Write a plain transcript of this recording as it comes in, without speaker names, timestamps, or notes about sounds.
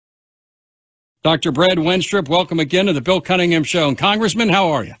Dr. Brad Wenstrup, welcome again to the Bill Cunningham Show. And Congressman, how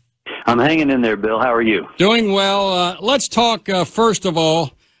are you? I'm hanging in there, Bill. How are you? Doing well. Let's talk, first of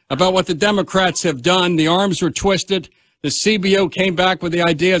all, about what the Democrats have done. The arms were twisted. The CBO came back with the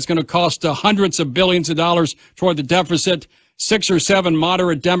idea it's going to cost hundreds of billions of dollars toward the deficit. 6 or 7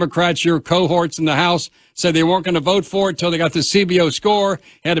 moderate Democrats, your cohorts in the House, said they weren't going to vote for it until they got the CBO score. It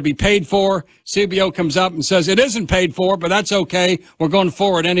had to be paid for. CBO comes up and says it isn't paid for, but that's okay. We're going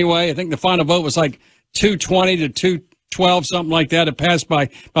forward anyway. I think the final vote was like 220 to 212, something like that. It passed by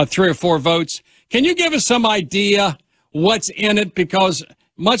about 3 or 4 votes. Can you give us some idea what's in it? Because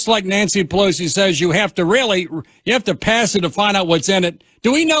much like Nancy Pelosi says, you have to pass it to find out what's in it.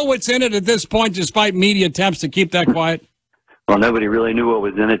 Do we know what's in it at this point, despite media attempts to keep that quiet? Well, nobody really knew what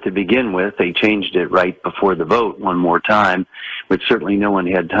was in it to begin with. They changed it right before the vote one more time, but certainly no one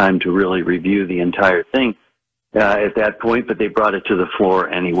had time to really review the entire thing at that point, but they brought it to the floor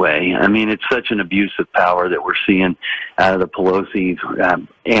anyway. I mean, it's such an abuse of power that we're seeing out of the Pelosi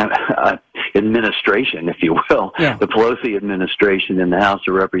administration, if you will. Yeah. The Pelosi administration in the House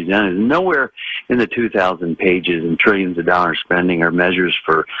of Representatives. Nowhere in the 2,000 pages and trillions of dollars spending are measures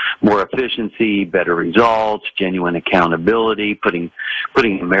for more efficiency, better results, genuine accountability, putting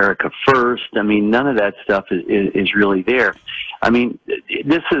America first. I mean, none of that stuff is really there. I mean,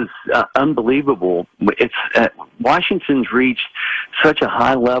 this is unbelievable. Washington's reached such a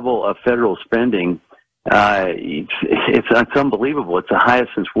high level of federal spending. It's unbelievable. It's the highest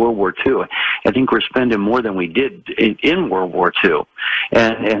since World War II. I think we're spending more than we did in World War II.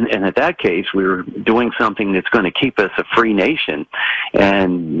 And in that case, we were doing something that's going to keep us a free nation.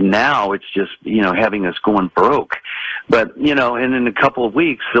 And now it's just, having us going broke. But, and in a couple of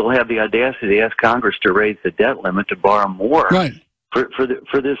weeks, they'll have the audacity to ask Congress to raise the debt limit to borrow more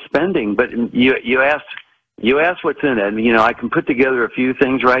for this spending. But you asked what's in it. And, I can put together a few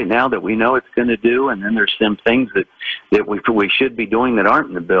things right now that we know it's going to do, and then there's some things that we should be doing that aren't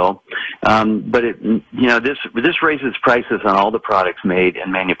in the bill. But this raises prices on all the products made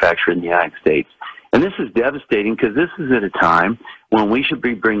and manufactured in the United States. And this is devastating because this is at a time when we should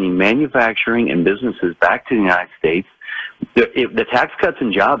be bringing manufacturing and businesses back to the United States. The Tax Cuts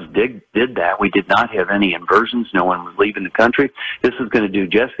and Jobs did that. We did not have any inversions. No one was leaving the country. This is going to do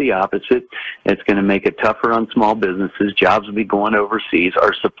just the opposite. It's going to make it tougher on small businesses. Jobs will be going overseas.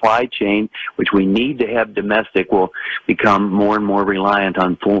 Our supply chain, which we need to have domestic, will become more and more reliant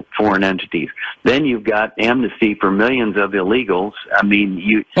on foreign entities. Then you've got amnesty for millions of illegals. I mean,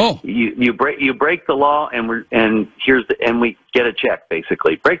 you break the law, and we get a check,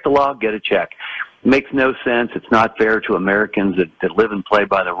 basically. Break the law, get a check. Makes no sense. It's not fair to Americans that live and play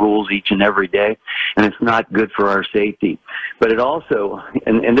by the rules each and every day, and it's not good for our safety. But it also,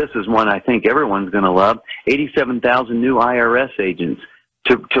 and this is one I think everyone's going to love, 87,000 new IRS agents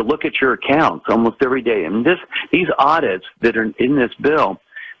to look at your accounts almost every day. And these audits that are in this bill,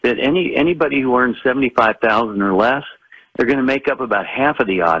 that anybody who earns $75,000 or less, they're going to make up about half of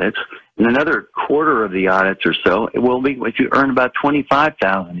the audits, and another quarter of the audits or so it will be if you earn about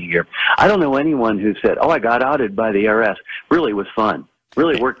 $25,000 a year. I don't know anyone who said, "Oh, I got audited by the IRS." Really was fun.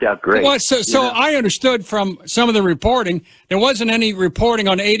 Really worked out great. Well, so I understood from some of the reporting, there wasn't any reporting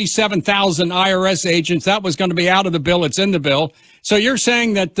on 87,000 IRS agents. That was going to be out of the bill. It's in the bill. So you're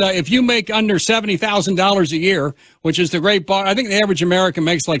saying that if you make under $70,000 a year, which is the great bar, I think the average American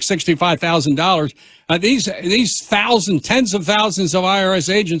makes like $65,000. These tens of thousands of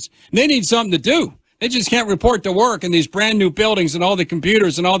IRS agents, they need something to do. They just can't report to work in these brand new buildings and all the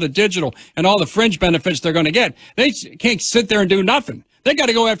computers and all the digital and all the fringe benefits they're going to get. They can't sit there and do nothing. They got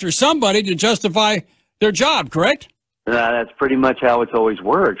to go after somebody to justify their job, correct? That's pretty much how it's always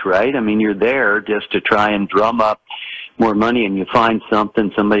worked, right? I mean, you're there just to try and drum up more money, and you find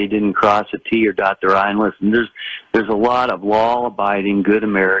somebody didn't cross a T or dot their I, and listen, there's a lot of law-abiding, good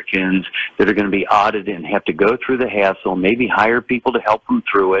Americans that are going to be audited and have to go through the hassle, maybe hire people to help them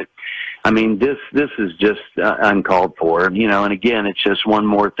through it. I mean, this is just uncalled for, and again, it's just one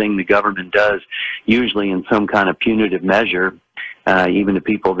more thing the government does, usually in some kind of punitive measure, even to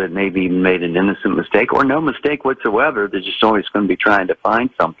people that maybe made an innocent mistake or no mistake whatsoever. They're just always going to be trying to find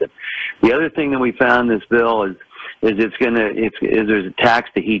something. The other thing that we found in this bill is there's a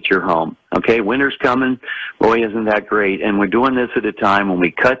tax to heat your home. Okay, winter's coming. Boy, isn't that great? And we're doing this at a time when we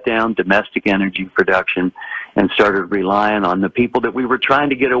cut down domestic energy production and started relying on the people that we were trying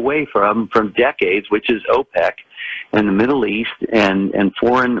to get away from decades, which is OPEC and the Middle East and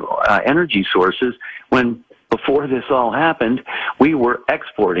foreign energy sources. When before this all happened, we were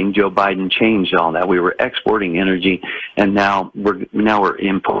exporting. Joe Biden changed all that. We were exporting energy, and now we're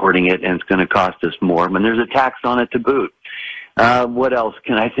importing it, and it's going to cost us more when there's a tax on it to boot. What else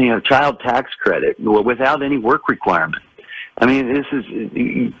can I think of? Child tax credit without any work requirement. I mean, this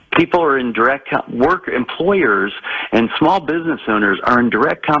is, people are in direct work, employers and small business owners are in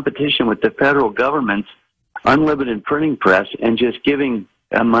direct competition with the federal government's unlimited printing press and just giving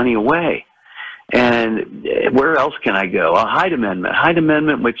money away. And where else can I go? A Hyde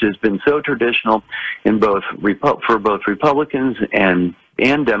Amendment, which has been so traditional in for both Republicans and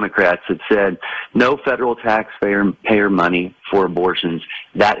Democrats, that said no federal taxpayer money for abortions.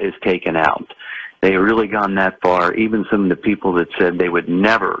 That is taken out. They have really gone that far. Even some of the people that said they would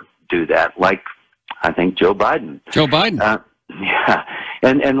never do that, like I think Joe Biden. Joe Biden. Yeah.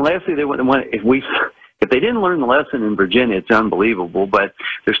 And lastly, they want if they didn't learn the lesson in Virginia, it's unbelievable, but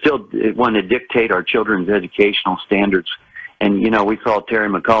they're still want to dictate our children's educational standards. And, you know, we saw Terry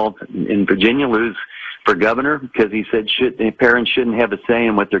McAuliffe in Virginia lose for governor because he said parents shouldn't have a say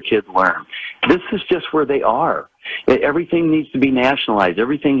in what their kids learn. This is just where they are. Everything needs to be nationalized.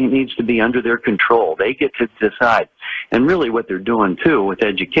 Everything needs to be under their control. They get to decide. And really what they're doing, too, with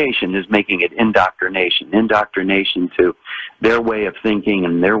education is making it indoctrination to their way of thinking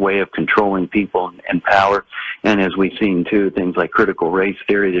and their way of controlling people and power. And as we've seen, too, things like critical race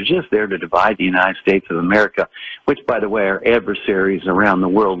theory, they're just there to divide the United States of America, which, by the way, our adversaries around the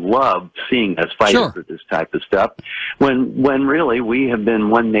world love seeing us fighting for this type of stuff, when really we have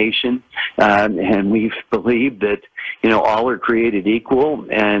been one nation, and we've believed that, you know, all are created equal,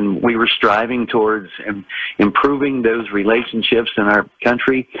 and we were striving towards improving those relationships in our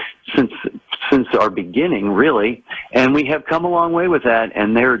country since our beginning, really, and we have come a long way with that,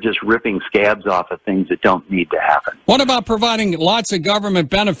 and they're just ripping scabs off of things that don't need to happen. What about providing lots of government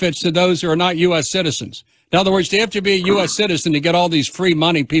benefits to those who are not U.S. citizens? In other words, do you have to be a U.S. citizen to get all these free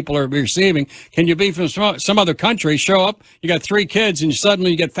money people are receiving? Can you be from some other country, show up, you got 3 kids, and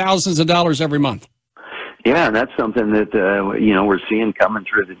suddenly you get thousands of dollars every month? Yeah, and that's something that you know, we're seeing coming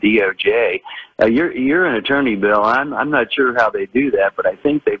through the DOJ. You're an attorney, Bill. I'm not sure how they do that, but I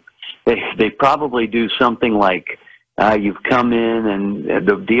think they probably do something like you've come in and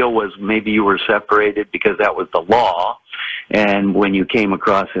the deal was maybe you were separated because that was the law, and when you came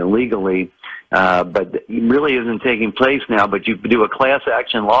across illegally. But it really isn't taking place now, but you do a class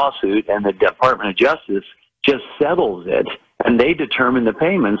action lawsuit and the Department of Justice just settles it and they determine the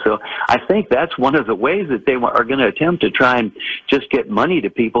payment. So I think that's one of the ways that they are going to attempt to try and just get money to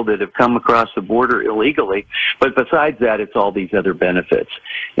people that have come across the border illegally. But besides that, it's all these other benefits.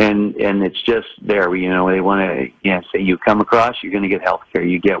 And it's just there, you know, they want to say you come across, you're going to get health care,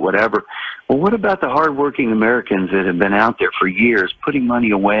 you get whatever. Well, what about the hardworking Americans that have been out there for years, putting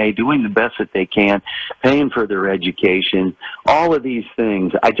money away, doing the best that they can, paying for their education, all of these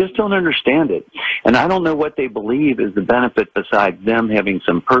things? I just don't understand it. And I don't know what they believe is the benefit besides them having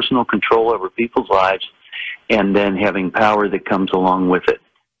some personal control over people's lives and then having power that comes along with it.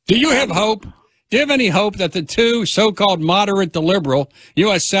 Do you have hope? Do you have any hope that the 2 so-called moderate to liberal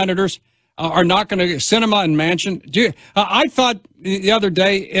U.S. senators are not going to, Sinema and Manchin? I thought the other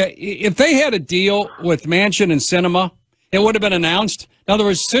day, if they had a deal with Manchin and Sinema, it would have been announced. In other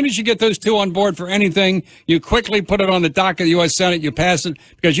words, as soon as you get those 2 on board for anything, you quickly put it on the docket of the U.S. Senate, you pass it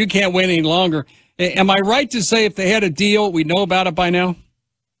because you can't wait any longer. Am I right to say if they had a deal, we know about it by now?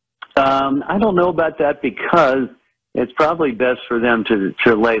 I don't know about that because it's probably best for them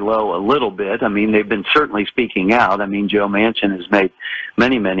to lay low a little bit. I mean, they've been certainly speaking out. I mean, Joe Manchin has made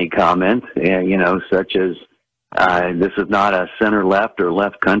many comments, you know, such as this is not a center-left or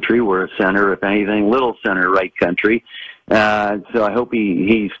left country. We're a center, if anything, little center-right country. So I hope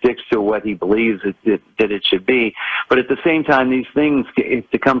he sticks to what he believes that it should be. But at the same time, these things have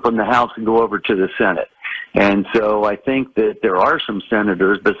to come from the House and go over to the Senate. And so I think that there are some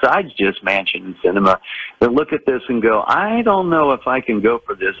senators, besides just Manchin and Sinema, that look at this and go, I don't know if I can go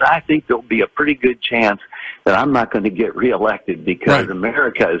for this. I think there'll be a pretty good chance that I'm not going to get reelected because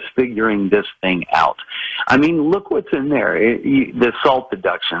America is figuring this thing out. I mean, look what's in there. The SALT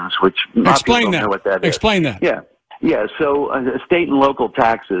deductions, which most people don't know what that is. Explain that. Yeah, so state and local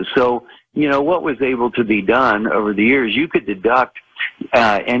taxes. So, you know, what was able to be done over the years, you could deduct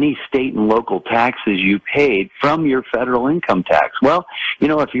any state and local taxes you paid from your federal income tax. Well, you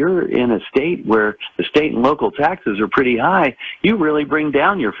know, if you're in a state where the state and local taxes are pretty high, you really bring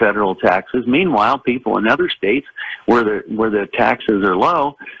down your federal taxes. Meanwhile, people in other states where the taxes are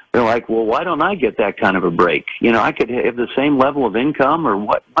low, they're like, well, why don't I get that kind of a break? You know, I could have the same level of income or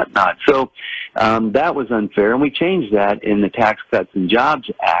whatnot. So that was unfair, and we changed that in the Tax Cuts and Jobs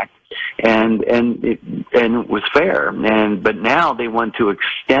Act and it was fair. But now they want to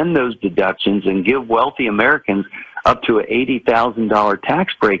extend those deductions and give wealthy Americans up to an $80,000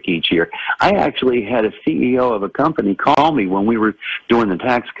 tax break each year. I actually had a CEO of a company call me when we were doing the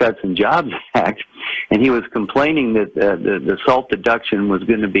Tax Cuts and Jobs Act, and he was complaining that the SALT deduction was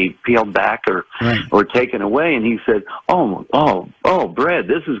going to be peeled back or taken away. And he said, "Oh, Brad,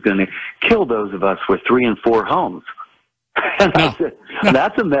 this is going to kill those of us with 3 and 4 homes." And I said,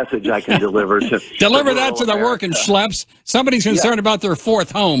 "That's a message I can deliver to deliver that to the working schleps. Somebody's concerned about their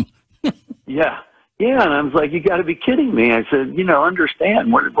 4th home." Yeah, and I was like, "You got to be kidding me!" I said,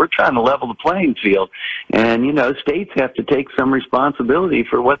 "Understand, we're trying to level the playing field, and states have to take some responsibility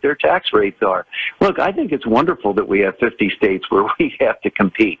for what their tax rates are." Look, I think it's wonderful that we have 50 states where we have to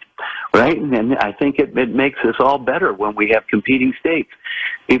compete, right? And I think it makes us all better when we have competing states.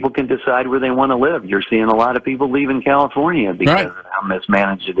 People can decide where they want to live. You're seeing a lot of people leaving California because of how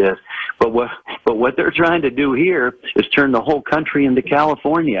mismanaged it is. But what they're trying to do here is turn the whole country into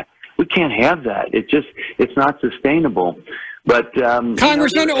California. We can't have that. It's not sustainable. But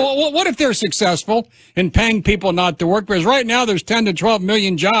Congressman, what if they're successful in paying people not to work? Because right now there's 10 to 12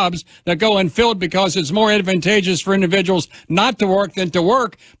 million jobs that go unfilled because it's more advantageous for individuals not to work than to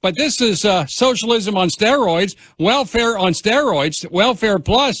work. But this is socialism on steroids, welfare on steroids, welfare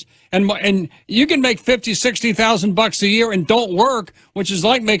plus. And you can make $50,000-$60,000 a year and don't work, which is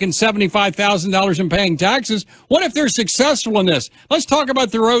like making $75,000 and paying taxes. What if they're successful in this? Let's talk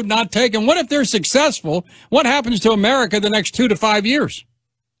about the road not taken. What if they're successful? What happens to America the next 2 to 5 years?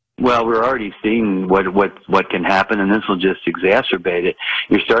 Well, we're already seeing what can happen, and this will just exacerbate it.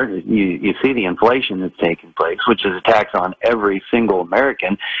 You see the inflation that's taking place, which is a tax on every single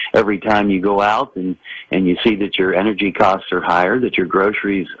American. Every time you go out and you see that your energy costs are higher, that your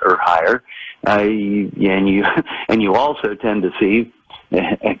groceries are higher, and you also tend to see,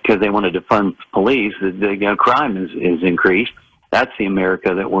 because they want to defund police, that crime is increased. That's the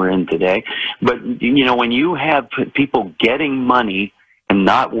America that we're in today. But when you have people getting money and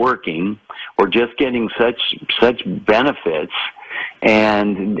not working, or just getting such benefits,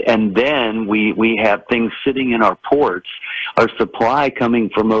 and then we have things sitting in our ports, our supply coming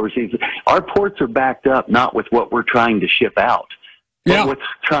from overseas. Our ports are backed up, not with what we're trying to ship out, but what's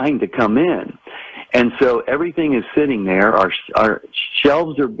trying to come in. And so everything is sitting there. Our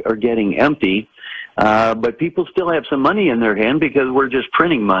shelves are getting empty. But people still have some money in their hand because we're just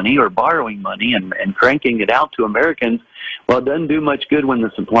printing money or borrowing money and cranking it out to Americans. Well, it doesn't do much good when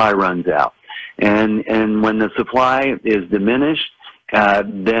the supply runs out. And when the supply is diminished,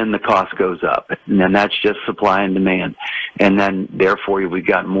 then the cost goes up. And then that's just supply and demand. And then, therefore, we've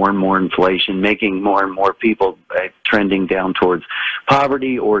got more and more inflation, making more and more people trending down towards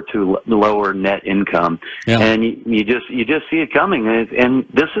poverty or to lower net income. And you just see it coming. And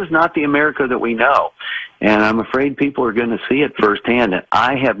this is not the America that we know. And I'm afraid people are going to see it firsthand. And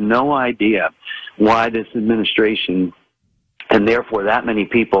I have no idea why this administration, and therefore that many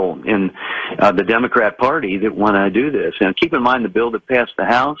people in the Democrat Party, that want to do this. And keep in mind, the bill that passed the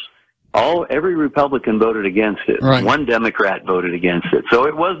House, every Republican voted against it. Right. One Democrat voted against it. So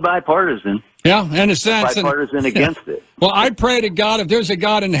it was bipartisan. Yeah, in a sense. Bipartisan against it. Well, I pray to God, if there's a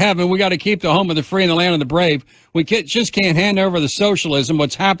God in heaven, we got to keep the home of the free and the land of the brave. We just can't hand over the socialism.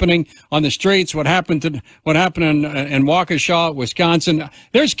 What's happening on the streets? What happened in Waukesha, Wisconsin?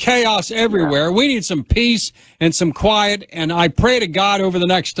 There's chaos everywhere. We need some peace and some quiet. And I pray to God over the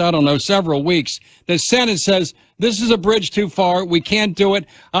next, several weeks, the Senate says this is a bridge too far. We can't do it.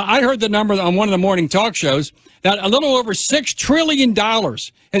 I heard the number on one of the morning talk shows that a little over $6 trillion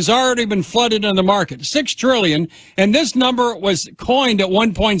has already been flooded in the market. $6 trillion, and this number was coined at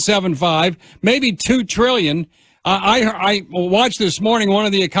 1.75, maybe 2 trillion. I watched this morning, one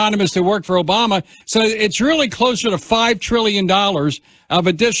of the economists who worked for Obama said it's really closer to $5 trillion of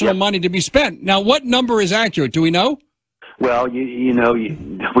additional money to be spent. Now, what number is accurate? Do we know? Well,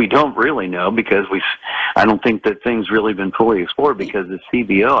 we don't really know, because I don't think that things really been fully explored, because the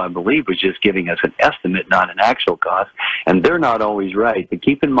CBO, I believe, was just giving us an estimate, not an actual cost, and they're not always right. But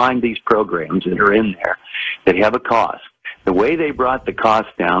keep in mind these programs that are in there that have a cost. The way they brought the cost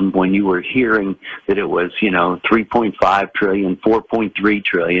down when you were hearing that it was, 3.5 trillion, 4.3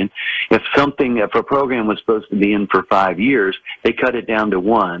 trillion, if a program was supposed to be in for 5 years, they cut it down to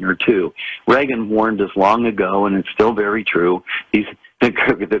 1 or 2. Reagan warned us long ago, and it's still very true. The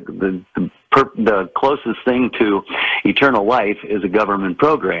closest thing to eternal life is a government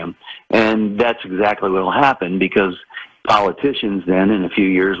program, and that's exactly what will happen, because politicians then in a few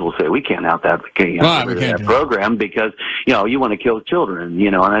years will say we can't advocate that program because you want to kill children,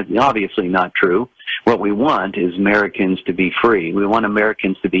 and that's obviously not true. What we want is Americans to be free. We want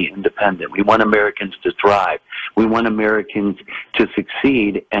Americans to be independent. We want Americans to thrive. We want Americans to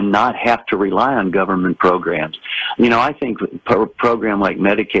succeed and not have to rely on government programs. I think a program like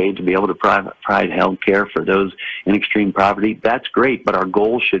Medicaid to be able to provide health care for those in extreme poverty, that's great, but our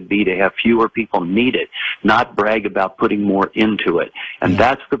goal should be to have fewer people need it, not brag about putting more into it. And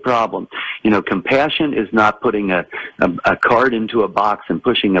that's the problem. Compassion is not putting a card into a box and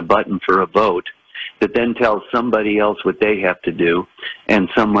pushing a button for a vote that then tells somebody else what they have to do and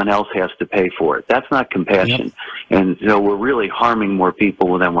someone else has to pay for it. That's not compassion. And so we're really harming more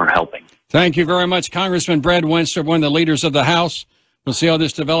people than we're helping. Thank you very much, Congressman Brad Wenstrup, one of the leaders of the House. We'll see how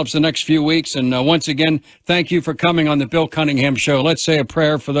this develops the next few weeks. And once again, thank you for coming on the Bill Cunningham Show. Let's say a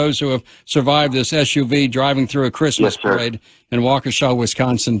prayer for those who have survived this SUV driving through a Christmas parade in Waukesha,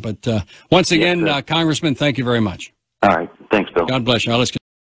 Wisconsin. But once again, Congressman, thank you very much. All right. Thanks, Bill. God bless you. Let's